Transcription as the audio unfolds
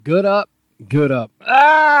Good up, good up.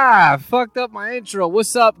 I fucked up my intro.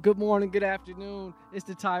 What's up? Good morning, good afternoon. It's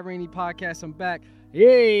the Ty Rainey Podcast. I'm back.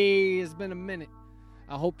 Yay, it's been a minute.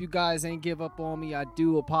 I hope you guys ain't give up on me. I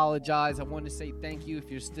do apologize. I want to say thank you if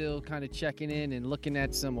you're still kind of checking in and looking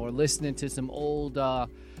at some or listening to some old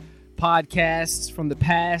podcasts from the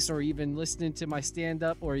past, or even listening to my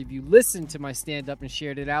stand-up, or if you listened to my stand-up and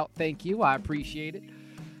shared it out. Thank you. I appreciate it.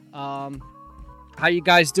 How you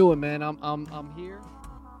guys doing, man? I'm here.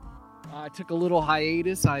 I took a little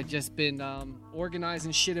hiatus. I just been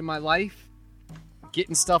organizing shit in my life,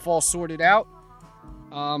 getting stuff all sorted out.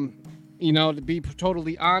 To be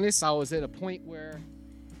totally honest, I was at a point where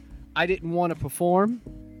I didn't want to perform.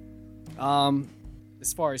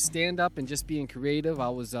 As far as stand-up and just being creative, I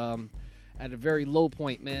was at a very low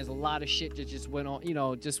point, man. There's a lot of shit that just went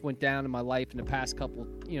on, just went down in my life in the past couple,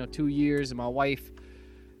 2 years. And my wife,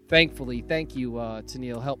 thankfully, thank you,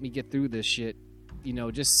 Tennille, helped me get through this shit.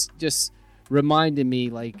 Just reminding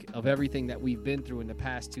me of everything that we've been through in the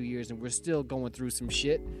past 2 years, and we're still going through some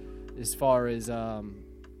shit as far as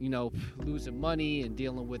losing money and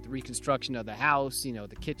dealing with the reconstruction of the house,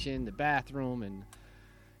 the kitchen, the bathroom, and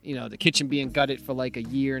the kitchen being gutted for like a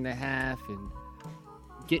year and a half, and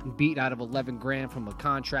getting beat out of 11 grand from a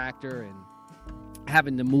contractor, and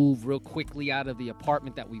having to move real quickly out of the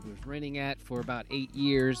apartment that we was renting at for about 8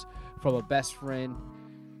 years from a best friend,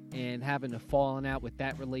 and having a falling out with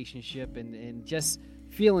that relationship, and just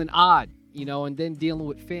feeling odd, and then dealing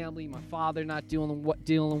with family, my father not doing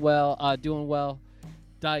well,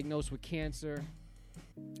 diagnosed with cancer.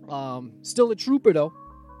 Still a trooper though,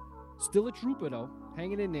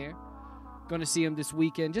 hanging in there. Gonna see him this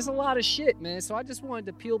weekend. Just a lot of shit, man. So I just wanted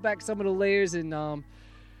to peel back some of the layers and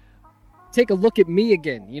take a look at me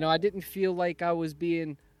again. I didn't feel like I was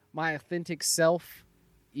being my authentic self.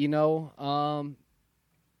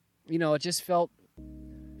 It just felt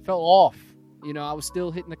off. I was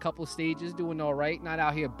still hitting a couple of stages, doing all right. Not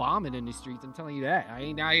out here bombing in the streets, I'm telling you that. I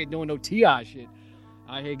ain't out here doing no T.I. shit.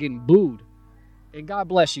 Out here getting booed. And God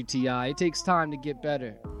bless you, T.I. It takes time to get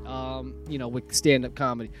better, with stand-up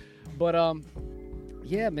comedy. But,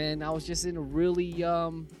 yeah, man, I was just in a really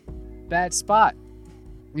bad spot,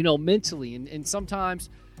 mentally. And sometimes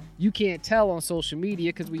you can't tell on social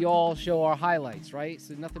media because we all show our highlights, right?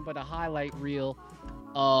 So nothing but a highlight reel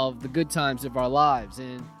of the good times of our lives.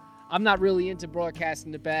 And I'm not really into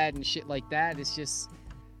broadcasting the bad and shit like that. It's just,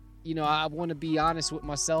 I want to be honest with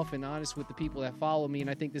myself and honest with the people that follow me. And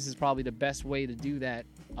I think this is probably the best way to do that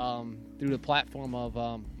through the platform of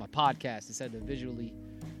my podcast, instead of visually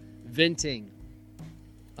venting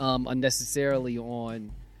unnecessarily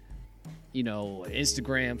on,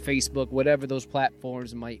 Instagram, Facebook, whatever those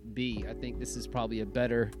platforms might be. I think this is probably a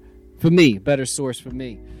better source for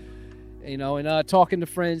me. And talking to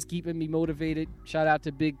friends, keeping me motivated. Shout out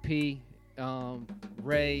to Big P,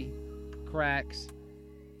 Ray, Cracks,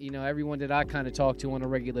 everyone that I kind of talk to on a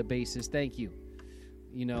regular basis. Thank you,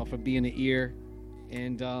 for being an ear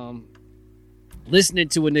and listening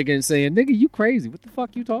to a nigga and saying, nigga, you crazy. What the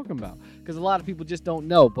fuck you talking about? Because a lot of people just don't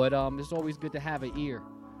know, but it's always good to have an ear,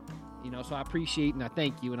 so I appreciate and I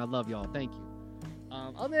thank you and I love y'all. Thank you.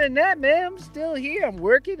 Other than that, man, I'm still here. I'm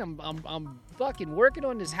working. I'm fucking working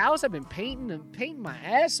on this house. I've been painting my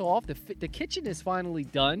ass off. The kitchen is finally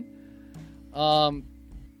done.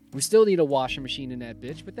 We still need a washing machine in that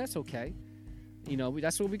bitch, but that's okay.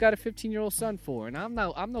 That's what we got a 15-year-old son for. And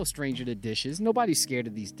I'm no stranger to dishes. Nobody's scared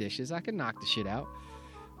of these dishes. I can knock the shit out.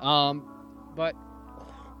 But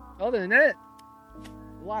other than that,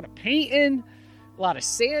 a lot of painting, a lot of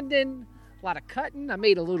sanding, a lot of cutting. I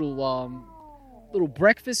made a little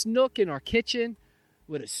breakfast nook in our kitchen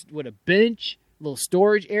with a bench, a little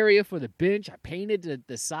storage area for the bench. I painted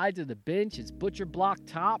the sides of the bench. It's butcher block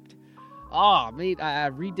topped. I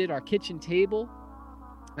redid our kitchen table.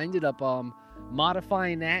 I ended up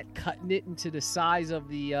modifying that, cutting it into the size of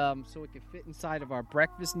the so it could fit inside of our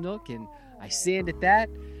breakfast nook, and I sanded that.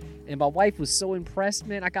 And my wife was so impressed,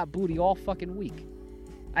 man. I got booty all fucking week.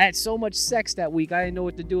 I had so much sex that week. I didn't know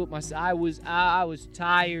what to do with myself. I was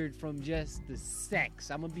tired from just the sex.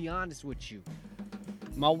 I'm gonna be honest with you.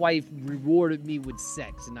 My wife rewarded me with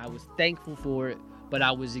sex, and I was thankful for it. But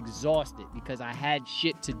I was exhausted because I had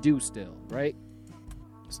shit to do still, right?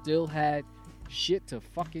 Still had shit to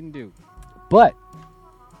fucking do. But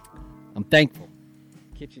I'm thankful.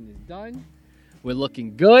 Kitchen is done. We're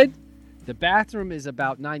looking good. The bathroom is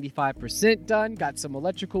about 95% done. Got some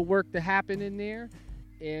electrical work to happen in there.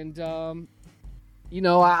 And,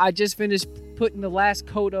 I just finished putting the last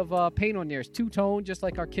coat of paint on there. It's two-tone, just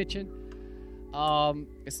like our kitchen.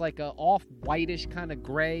 It's like a off-whitish kind of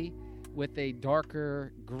gray with a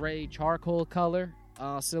darker gray charcoal color.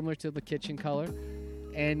 similar to the kitchen color,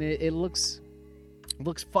 and it looks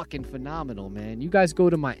fucking phenomenal, man. You guys go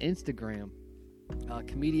to my Instagram,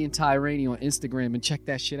 Comedian Ty Rainey on Instagram, and check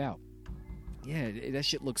that shit out. Yeah, that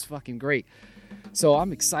shit looks fucking great. So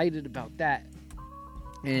I'm excited about that.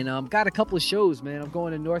 And got a couple of shows, man. I'm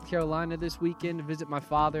going to North Carolina this weekend to visit my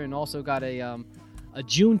father, and also got a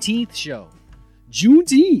Juneteenth show.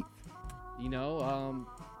 Juneteenth! You know,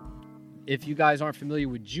 if you guys aren't familiar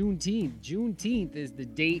with Juneteenth is the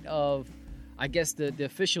date of, I guess, the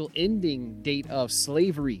official ending date of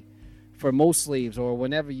slavery for most slaves, or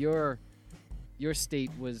whenever your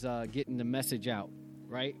state was getting the message out,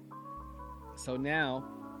 right? So now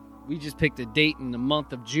we just picked a date in the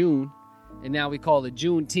month of June, and now we call it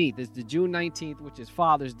Juneteenth. It's the June 19th, which is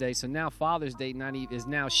Father's Day. So now Father's Day is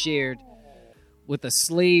now shared with a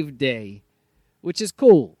slave day, which is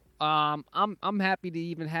cool. I'm happy to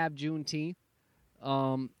even have Juneteenth.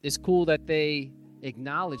 It's cool that they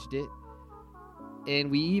acknowledged it,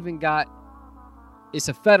 and we even got, it's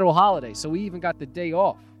a federal holiday, so we even got the day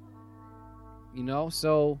off. You know,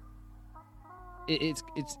 so it's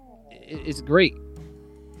great.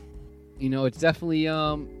 You know, it's definitely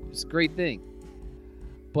it's a great thing.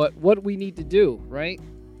 But what we need to do, right?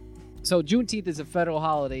 So Juneteenth is a federal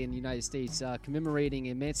holiday in the United States commemorating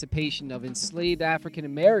emancipation of enslaved African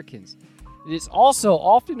Americans. It is also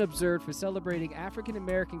often observed for celebrating African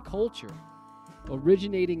American culture,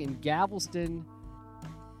 originating in Galveston,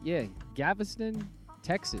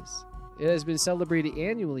 Texas. It has been celebrated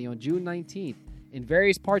annually on June 19th in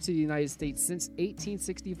various parts of the United States since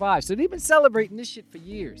 1865. So they've been celebrating this shit for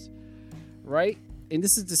years, right? And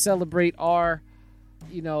this is to celebrate our,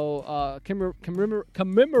 you know,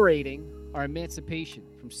 commemorating our emancipation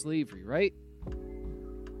from slavery, right?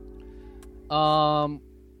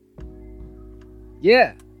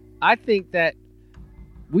 Yeah, I think that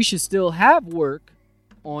we should still have work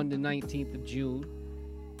on the 19th of June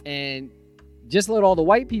and just let all the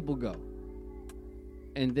white people go.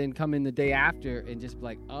 And then come in the day after and just be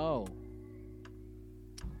like, oh,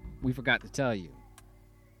 we forgot to tell you.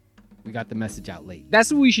 We got the message out late.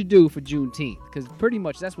 That's what we should do for Juneteenth, because pretty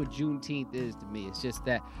much that's what Juneteenth is to me. It's just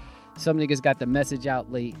that some niggas got the message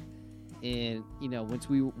out late, and you know, once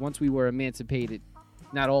we were emancipated,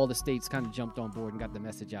 not all the states kind of jumped on board and got the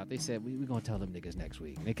message out. They said we're gonna tell them niggas next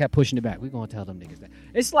week. And they kept pushing it back. We're gonna tell them niggas that.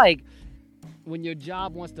 It's like when your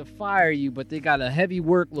job wants to fire you, but they got a heavy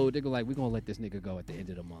workload. They're like, we're gonna let this nigga go at the end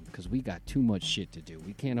of the month because we got too much shit to do.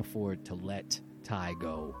 We can't afford to let Ty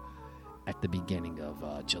go at the beginning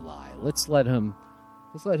of July. Let's let him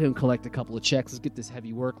collect a couple of checks. Let's get this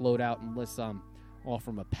heavy workload out, and let's offer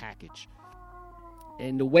him a package.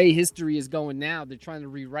 And the way history is going now, they're trying to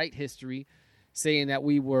rewrite history, saying that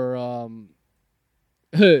we were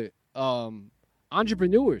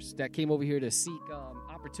entrepreneurs that came over here to seek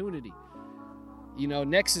opportunity. You know,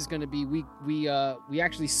 next is going to be we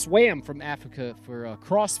actually swam from Africa for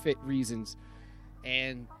CrossFit reasons,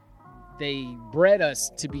 and they bred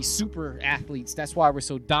us to be super athletes. That's why we're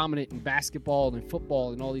so dominant in basketball and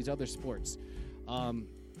football and all these other sports.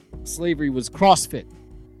 Slavery was CrossFit.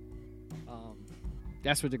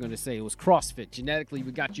 That's what they're going to say. It was CrossFit. Genetically,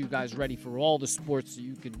 we got you guys ready for all the sports so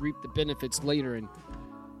you could reap the benefits later and,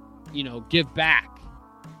 you know, give back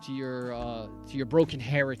to your broken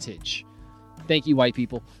heritage. Thank you, white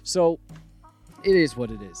people. So it is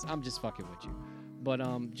what it is. I'm just fucking with you. But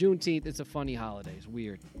Juneteenth, it's a funny holiday. It's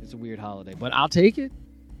weird. It's a weird holiday. But I'll take it.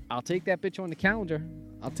 I'll take that bitch on the calendar.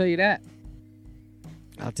 I'll tell you that.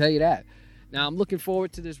 Now, I'm looking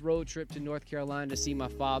forward to this road trip to North Carolina to see my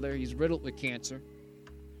father. He's riddled with cancer.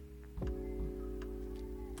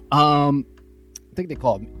 I think they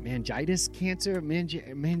call it meningitis cancer,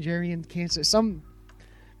 Manchurian cancer, some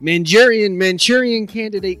Manchurian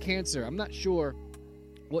candidate cancer. I'm not sure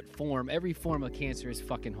what form. Every form of cancer is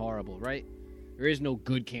fucking horrible, right? There is no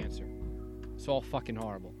good cancer. It's all fucking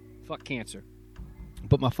horrible. Fuck cancer.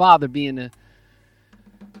 But my father, being a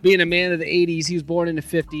man of the 80s, he was born in the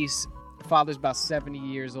 50s. My father's about 70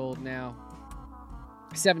 years old now.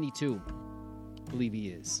 72, I believe he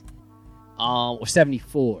is. Or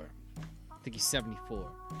 74. I think he's 74.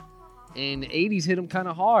 And the 80s hit him kind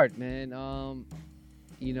of hard, man.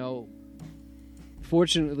 You know,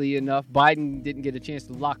 fortunately enough, Biden didn't get a chance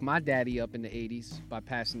to lock my daddy up in the 80s by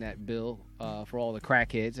passing that bill for all the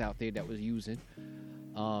crackheads out there that was using.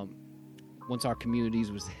 Once our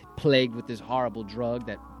communities was plagued with this horrible drug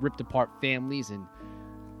that ripped apart families and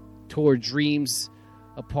tore dreams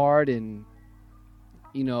apart, and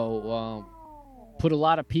you know, pulled a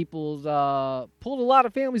lot of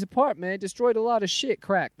families apart, man. Destroyed a lot of shit.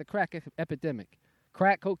 The crack epidemic,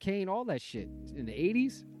 crack cocaine, all that shit in the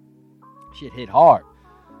 80s. Shit hit hard.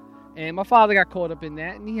 And my father got caught up in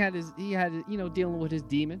that, and he had dealing with his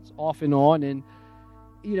demons off and on. And,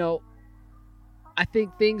 I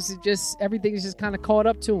think everything is just kind of caught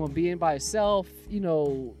up to him, being by himself,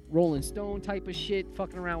 Rolling Stone type of shit,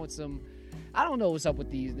 fucking around with some, I don't know what's up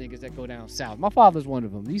with these niggas that go down south. My father's one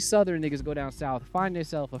of them. These southern niggas go down south, find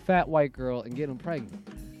themselves a fat white girl, and get them pregnant.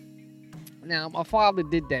 Now, my father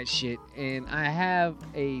did that shit, and I have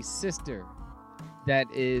a sister that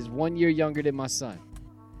is 1 year younger than my son.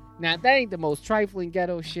 Now, that ain't the most trifling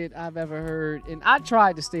ghetto shit I've ever heard, and I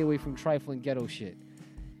tried to stay away from trifling ghetto shit.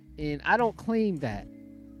 And I don't claim that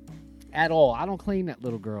at all. I don't claim that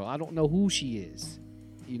little girl. I don't know who she is,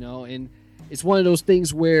 and it's one of those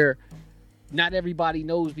things where not everybody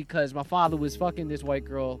knows, because my father was fucking this white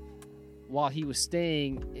girl while he was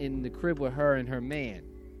staying in the crib with her and her man.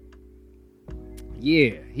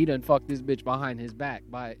 Yeah, he done fucked this bitch behind his back,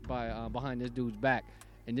 behind this dude's back.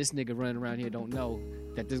 And this nigga running around here don't know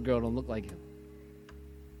that this girl don't look like him.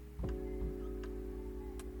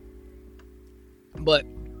 But,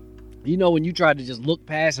 when you try to just look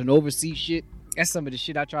past and oversee shit, that's some of the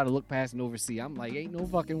shit I try to look past and oversee. I'm like, ain't no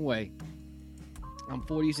fucking way. I'm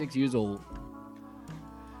 46 years old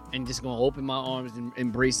and just gonna open my arms and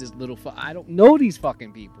embrace this little I don't know these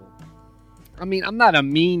fucking people. I mean, I'm not a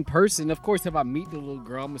mean person. Of course, if I meet the little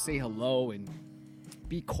girl, I'm gonna say hello and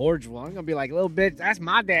be cordial. I'm gonna be like, little bitch, that's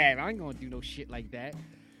my dad. I ain't gonna do no shit like that.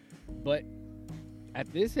 But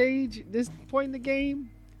at this age, this point in the game,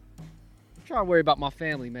 I'm trying to worry about my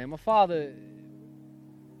family, man. My father,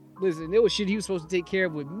 listen, there was shit he was supposed to take care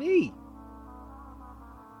of with me.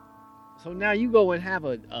 So now you go and have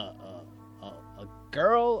a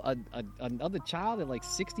girl, another child at like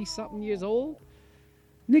 60 something years old.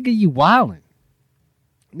 Nigga, you wildin'.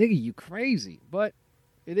 Nigga, you crazy. But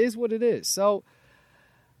it is what it is. So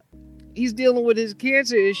he's dealing with his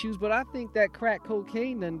cancer issues, but I think that crack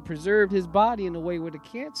cocaine done preserved his body in a way where the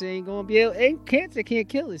cancer ain't gonna be able. Cancer can't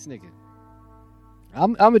kill this nigga.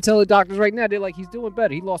 I'm gonna tell the doctors right now, they're like, he's doing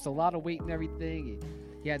better. He lost a lot of weight and everything.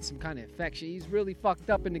 He had some kind of infection. He's really fucked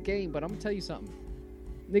up in the game, but I'm gonna tell you something.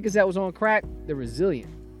 Niggas that was on crack, they're resilient.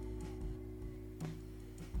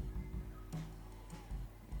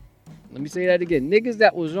 Let me say that again. Niggas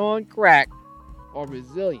that was on crack are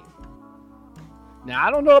resilient. Now,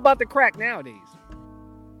 I don't know about the crack nowadays,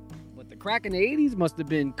 but the crack in the 80s must have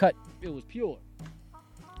been cut. It was pure.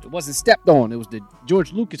 It wasn't stepped on. It was the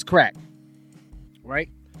George Lucas crack, right?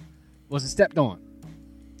 Wasn't stepped on.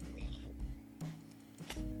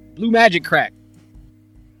 Blue Magic crack.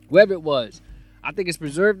 Whoever it was, I think it's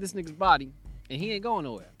preserved this nigga's body, and he ain't going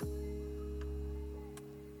nowhere.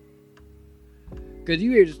 Because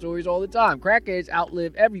you hear the stories all the time. Crackheads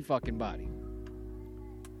outlive every fucking body.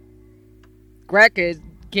 Crackheads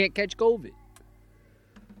can't catch COVID.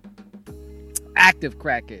 Active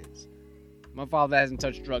crackheads. My father hasn't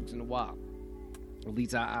touched drugs in a while. At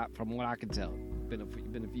least I from what I can tell. Been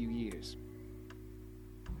a few years.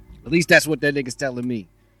 At least that's what that nigga's telling me.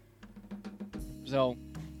 So,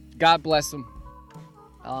 God bless him.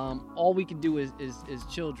 All we can do is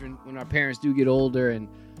children, when our parents do get older and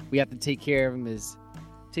we have to take care of them, is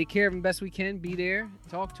take care of them best we can, be there,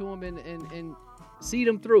 talk to them, and see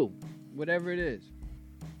them through, whatever it is.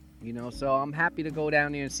 So I'm happy to go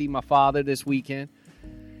down there and see my father this weekend.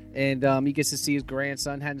 And he gets to see his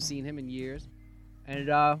grandson. Hadn't seen him in years. And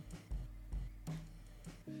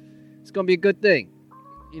it's going to be a good thing.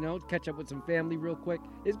 Catch up with some family real quick.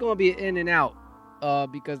 It's going to be an in and out.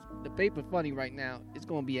 Because the paper's funny right now. It's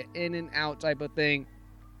going to be an in and out type of thing.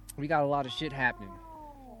 We got a lot of shit happening.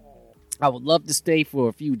 I would love to stay for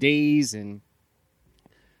a few days and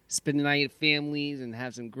spend the night with families and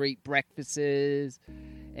have some great breakfasts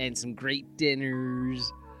and some great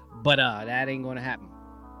dinners. But that ain't going to happen.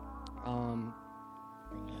 I'm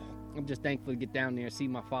just thankful to get down there and see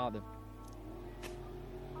my father.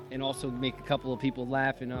 And also make a couple of people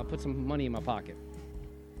laugh and put some money in my pocket.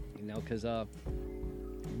 Because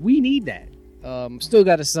we need that. Still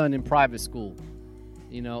got a son in private school.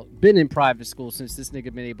 Been in private school since this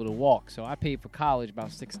nigga been able to walk. So I paid for college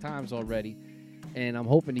about 6 times already. And I'm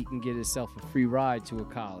hoping he can get himself a free ride to a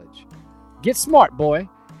college. Get smart, boy.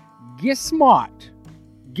 Get smart.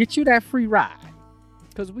 Get you that free ride.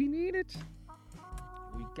 Because we need it.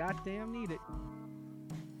 We goddamn need it.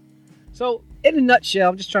 So, in a nutshell,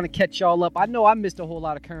 I'm just trying to catch y'all up. I know I missed a whole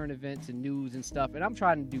lot of current events and news and stuff, and I'm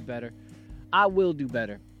trying to do better. I will do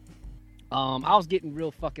better. I was getting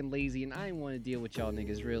real fucking lazy, and I didn't want to deal with y'all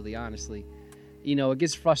niggas, really, honestly. It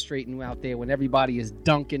gets frustrating out there when everybody is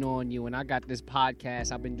dunking on you, and I got this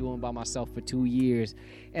podcast I've been doing by myself for 2 years,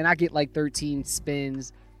 and I get like 13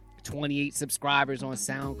 spins, 28 subscribers on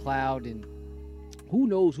SoundCloud, and Who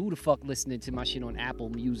knows who the fuck listening to my shit on Apple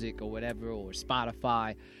Music or whatever, or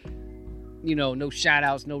Spotify. You know, no shout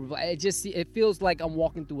outs, no. It feels like I'm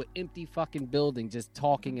walking through an empty fucking building, just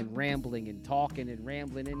talking and rambling and talking and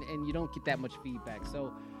rambling, and you don't get that much feedback.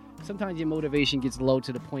 So sometimes your motivation gets low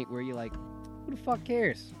to the point where you're like, who the fuck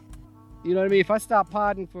cares? You know what I mean? If I stop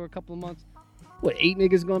podding for a couple of months, what, 8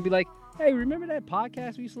 niggas gonna be like, hey, remember that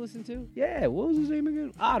podcast we used to listen to? Yeah, what was his name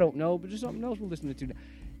again? I don't know, but there's something else we're listening to.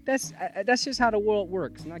 That's just how the world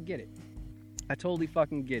works, and I get it. I totally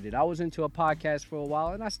fucking get it. I was into a podcast for a while,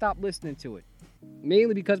 and I stopped listening to it.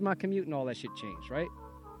 Mainly because my commute and all that shit changed, right?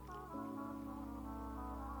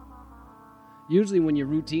 Usually when your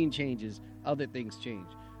routine changes, other things change.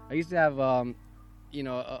 I used to have, a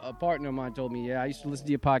partner of mine told me, yeah, I used to listen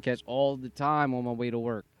to your podcast all the time on my way to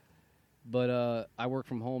work. But I work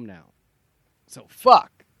from home now. So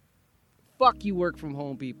fuck you work from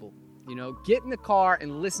home people. You know, get in the car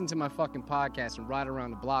and listen to my fucking podcast and ride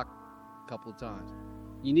around the block a couple of times.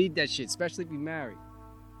 You need that shit, especially if you're married.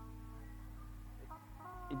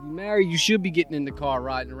 If you're married, you should be getting in the car,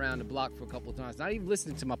 riding around the block for a couple of times. Not even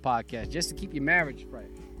listening to my podcast, just to keep your marriage fresh.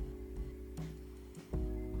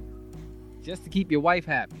 Just to keep your wife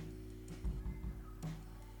happy.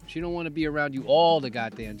 She don't want to be around you all the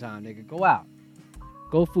goddamn time, nigga. Go out.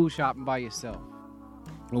 Go food shopping by yourself.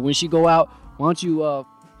 But when she go out, why don't you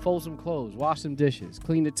fold some clothes, wash some dishes,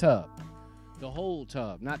 clean the tub. The whole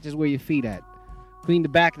tub, not just where your feet at. Clean the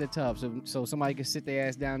back of the tub so somebody can sit their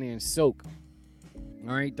ass down there and soak.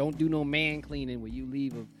 All right? Don't do no man cleaning where you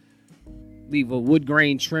leave a wood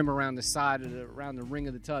grain trim around the side of around the ring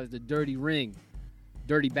of the tub. It's the dirty ring.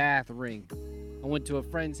 Dirty bath ring. I went to a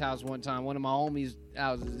friend's house one time. One of my homies'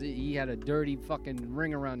 houses. He had a dirty fucking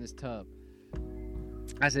ring around his tub.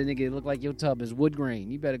 I said, nigga, it look like your tub is wood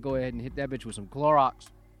grain. You better go ahead and hit that bitch with some Clorox.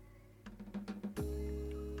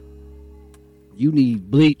 You need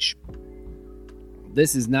bleach.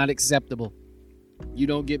 This is not acceptable. You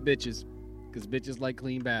don't get bitches. Because bitches like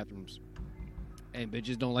clean bathrooms. And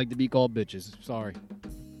bitches don't like to be called bitches. Sorry.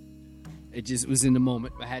 It just was in the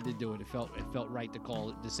moment. I had to do it. It felt right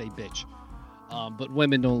to say bitch. But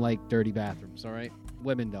women don't like dirty bathrooms, all right?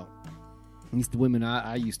 Women don't. At least the women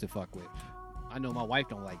I used to fuck with. I know my wife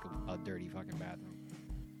don't like a dirty fucking bathroom.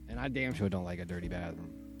 And I damn sure don't like a dirty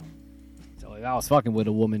bathroom. So if I was fucking with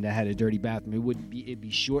a woman that had a dirty bathroom, it'd be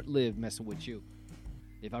short-lived messing with you.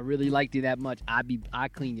 If I really liked you that much,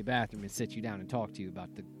 I'd clean your bathroom and sit you down and talk to you about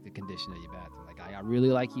the condition of your bathroom. Like, I really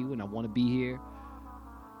like you and I want to be here.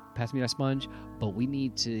 Pass me that sponge. But we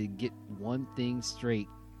need to get one thing straight.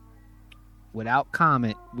 Without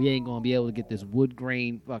comment, we ain't going to be able to get this wood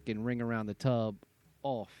grain fucking ring around the tub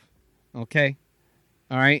off. Okay?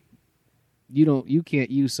 All right? You can't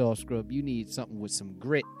use soft scrub. You need something with some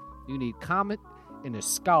grit. You need Comet and a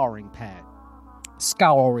scouring pad.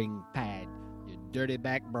 Scouring pad. You dirty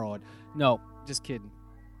back broad. No, just kidding.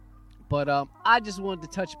 But I just wanted to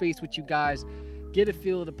touch base with you guys. Get a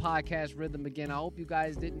feel of the podcast rhythm again. I hope you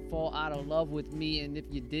guys didn't fall out of love with me. And if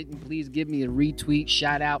you didn't, please give me a retweet,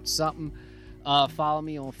 shout out, something. Follow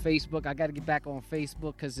me on Facebook. I got to get back on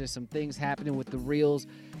Facebook because there's some things happening with the reels.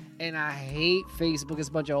 And I hate Facebook. It's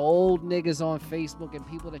a bunch of old niggas on Facebook and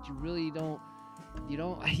people that you really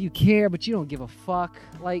you care, but you don't give a fuck.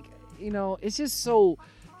 Like, you know, it's just so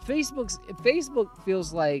Facebook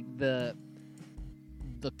feels like the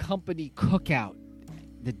company cookout,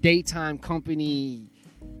 the daytime company,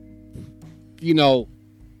 you know,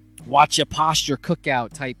 watch your posture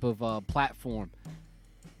cookout type of platform.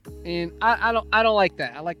 And I don't like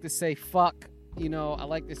that. I like to say fuck, you know, I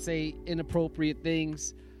like to say inappropriate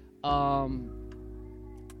things. I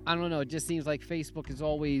don't know, it just seems like Facebook is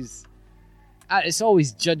always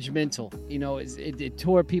judgmental, you know. It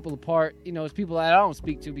tore people apart, you know. It's people that I don't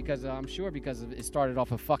speak to because it started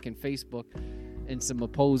off of fucking Facebook and some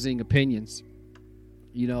opposing opinions,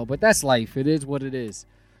 you know. But that's life. It is what it is.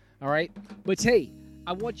 All right. But hey,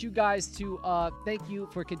 I want you guys to thank you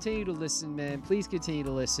for continuing to listen, man. Please continue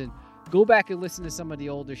to listen. Go back and listen to some of the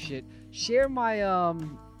older shit. Share my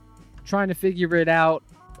trying to figure it out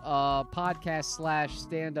podcast /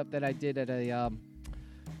 stand-up that I did at a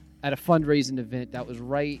fundraising event that was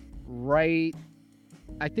right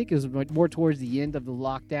I think it was more towards the end of the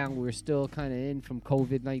lockdown. We were still kind of in from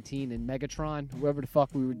COVID-19 and Megatron, whoever the fuck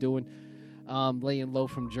we were doing, laying low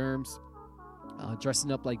from germs,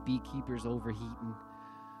 dressing up like beekeepers, overheating.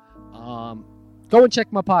 Go and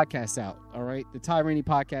check my podcast out, all right? The Tyranny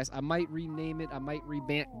Podcast. I might rename it, I might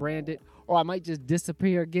rebrand it, or I might just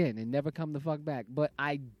disappear again and never come the fuck back. But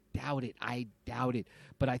I doubt it.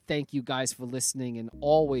 But I thank you guys for listening and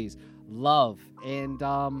always love. And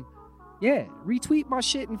Yeah, retweet my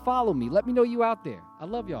shit and follow me. Let me know you out there. I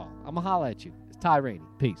love y'all. I'ma holla at you. It's Ty Rainey.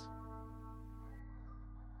 Peace.